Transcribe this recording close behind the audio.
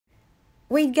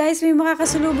Wait guys, may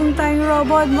makakasalubong tayong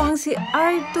robot. Mukhang si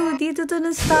R2. Dito to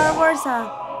ng Star Wars ha.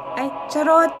 Ay,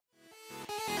 charot!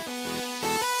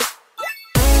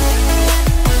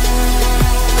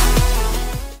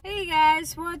 Hey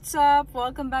guys, what's up?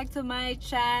 Welcome back to my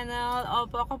channel.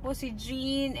 Opo, ako po si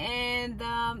Jeanne. And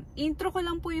intro ko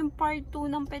lang po yung part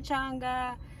 2 ng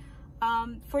Pechanga.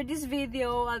 For this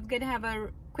video, I'm gonna have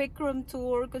a quick room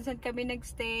tour kung saan kami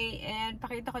nagstay. And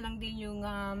pakita ko lang din yung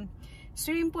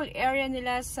swimming pool area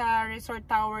nila sa resort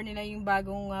tower nila, yung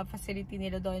bagong facility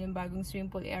nila doon, yung bagong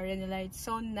swimming pool area nila. It's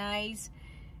so nice.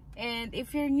 And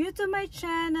if you're new to my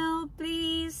channel,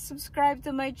 please subscribe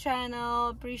to my channel.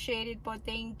 Appreciate it po.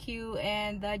 Thank you.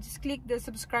 And just click the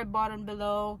subscribe button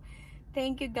below.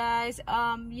 Thank you guys.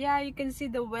 Yeah, you can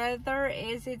see the weather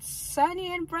it's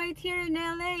sunny and bright here in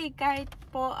LA. Kahit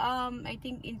po I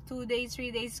think in 2 days,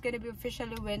 3 days it's gonna be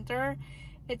officially winter.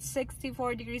 It's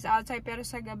 64 degrees outside, pero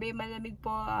sa gabi malamig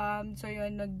po. So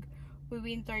yun,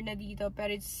 nag-winter na dito,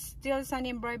 pero it's still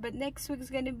sunny and bright. But next week is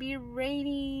gonna be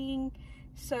raining,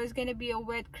 so it's gonna be a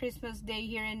wet Christmas day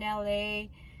here in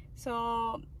LA.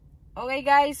 So okay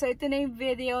guys, so ito na yung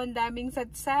video. Ang daming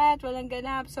satsat, walang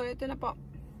ganap. So ito na po.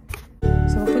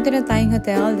 So pupunta na tayong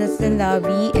hotel. That's the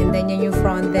lobby, and then yan yung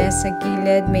front desk. Sa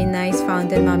gilid may nice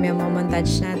fountain. Mamaya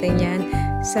mamontage natin yan.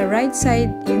 Sa right side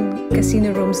yung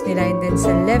casino rooms nila, and then sa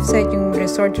left side yung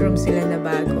resort rooms nila na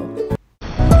bago.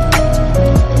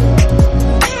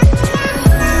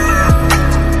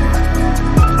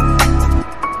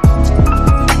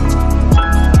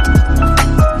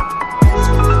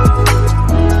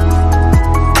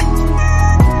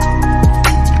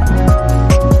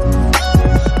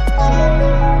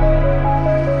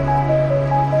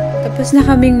 Tapos na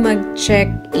kaming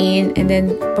mag-check-in, and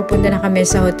then papunta na kami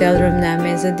sa hotel room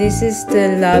namin. So this is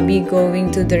the lobby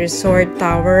going to the resort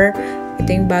tower. Ito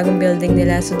yung bagong building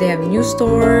nila. So they have new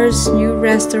stores, new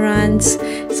restaurants.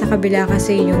 Sa kabila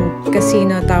kasi yung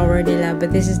casino tower nila, but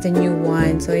this is the new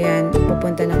one. So yan,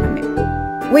 papunta na kami.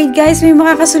 Wait guys, may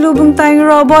makakasalubong tayong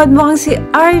robot. Mukhang si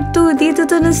R2. Dito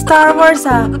to ng Star Wars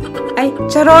ha. Ay,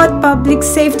 charot! Public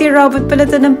safety robot pala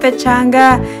to ng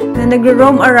Pechanga na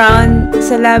nagro-roam around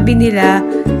sa lobby nila.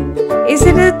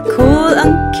 Isn't it cool?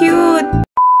 Ang cute!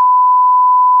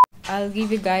 I'll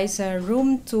give you guys a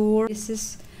room tour. This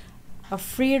is a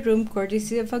free room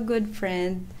courtesy of a good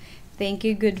friend. Thank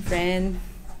you, good friend.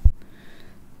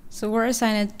 So we're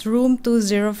assigned at room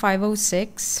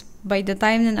 20506. By the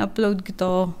time na na-upload ko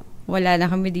to, wala na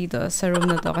kami dito sa room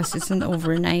na to kasi it's an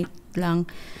overnight lang.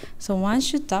 So once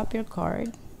you tap your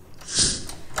card,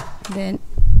 then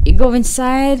you go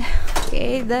inside.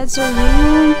 Okay, that's our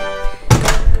room.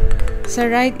 Sa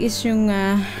right is yung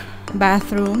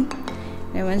bathroom.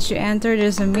 And once you enter,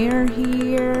 there's a mirror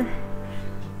here.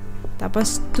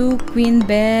 Tapos 2 queen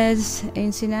beds.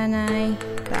 Ayun si nanay.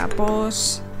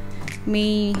 Tapos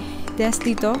may desk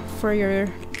dito for your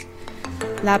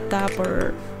laptop,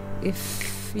 or if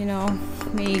you know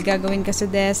may gagawin ka sa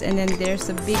desk. And then there's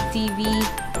a big TV,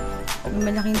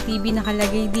 may malaking TV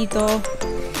nakalagay dito.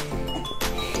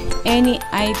 Any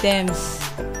items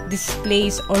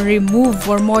displays or remove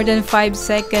for more than 5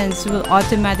 seconds will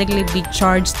automatically be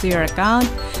charged to your account.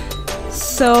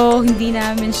 So hindi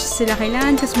namin sila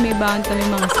kailangan kasi may bound kami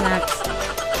mga snacks.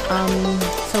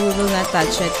 So we will not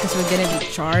touch it because we're gonna be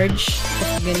charged if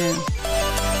we're gonna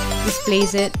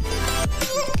displace it.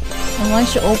 And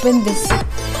once you open this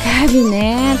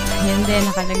cabinet, yan din,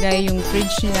 nakalagay yung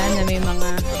fridge nila na may mga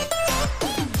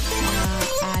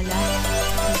alat.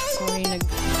 Sorry, Any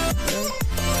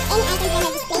items that are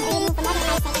displayed or removed for more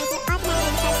than 5 seconds will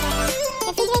automatically be charged to your account.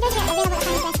 Refrigerators are available at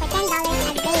Honey Fresh for $10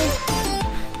 a day.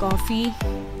 Coffee.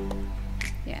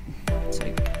 Yan. So,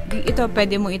 ito,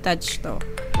 pwede mo i-touch to.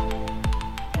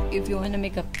 If you wanna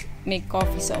make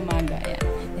coffee sa umaga. Yan.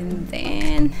 And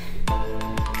then,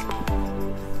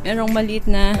 merong maliit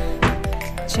na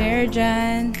chair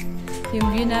dyan. Yung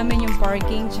view namin, yung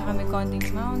parking, tsaka may konting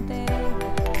mountain.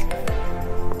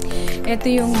 Ito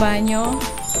yung banyo.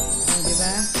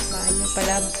 Diba? Banyo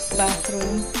pala,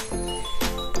 bathroom.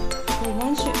 So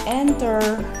once you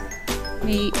enter,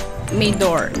 may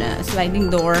door na,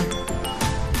 sliding door.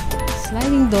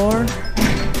 Sliding door.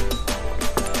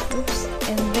 Oops.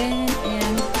 And then,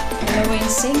 ayan, dalawa yung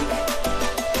sink.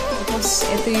 Tapos,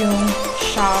 ito yung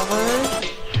shower.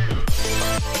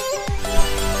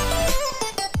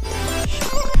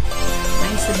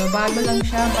 Diba? Bago lang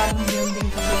siya, bagong building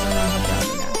kasi ito ng hotel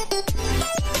nila.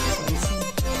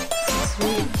 So,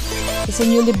 it's a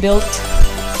newly built.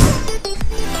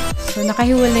 So,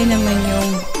 nakahiwalay naman yung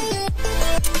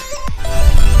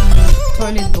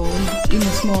toilet bowl in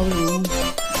a small room.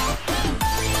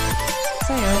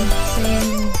 So, yun.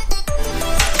 Same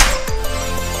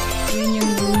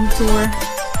tour.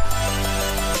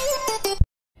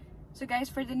 So guys,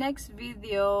 for the next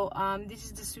video,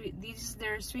 this is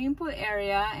their swimming pool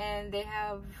area, and they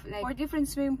have like 4 different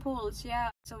swimming pools. Yeah,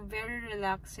 so very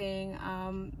relaxing.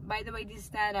 By the way, this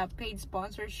is not a paid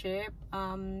sponsorship.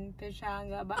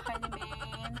 Pechanga, baka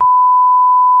naman.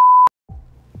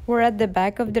 We're at the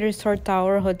back of the Resort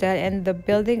Tower Hotel, and the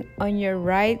building on your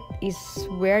right is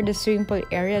where the swimming pool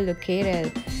area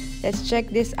located. Let's check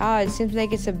this out. It seems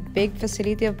like it's a big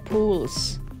facility of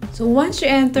pools. So once you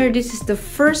enter, this is the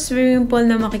first swimming pool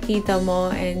na makikita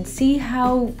mo, and see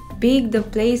how big the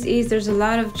place is. There's a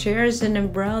lot of chairs and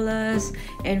umbrellas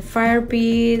and fire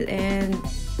pit and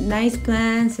nice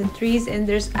plants and trees, and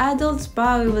there's adult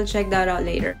spa. We will check that out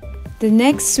later. The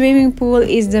next swimming pool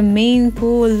is the main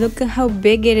pool. Look at how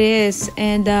big it is,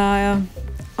 and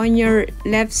on your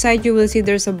left side you will see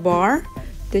there's a bar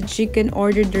that you can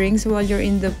order drinks while you're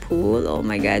in the pool. Oh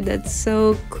my god, that's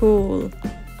so cool.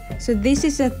 So this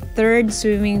is a 3rd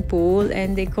swimming pool,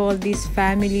 and they call this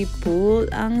family pool.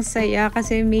 Ang saya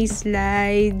kasi may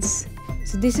slides.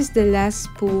 So this is the last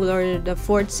pool, or the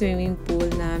 4th swimming pool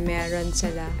na meron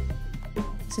sila.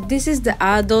 So this is the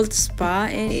adult spa,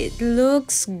 and it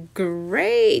looks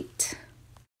great.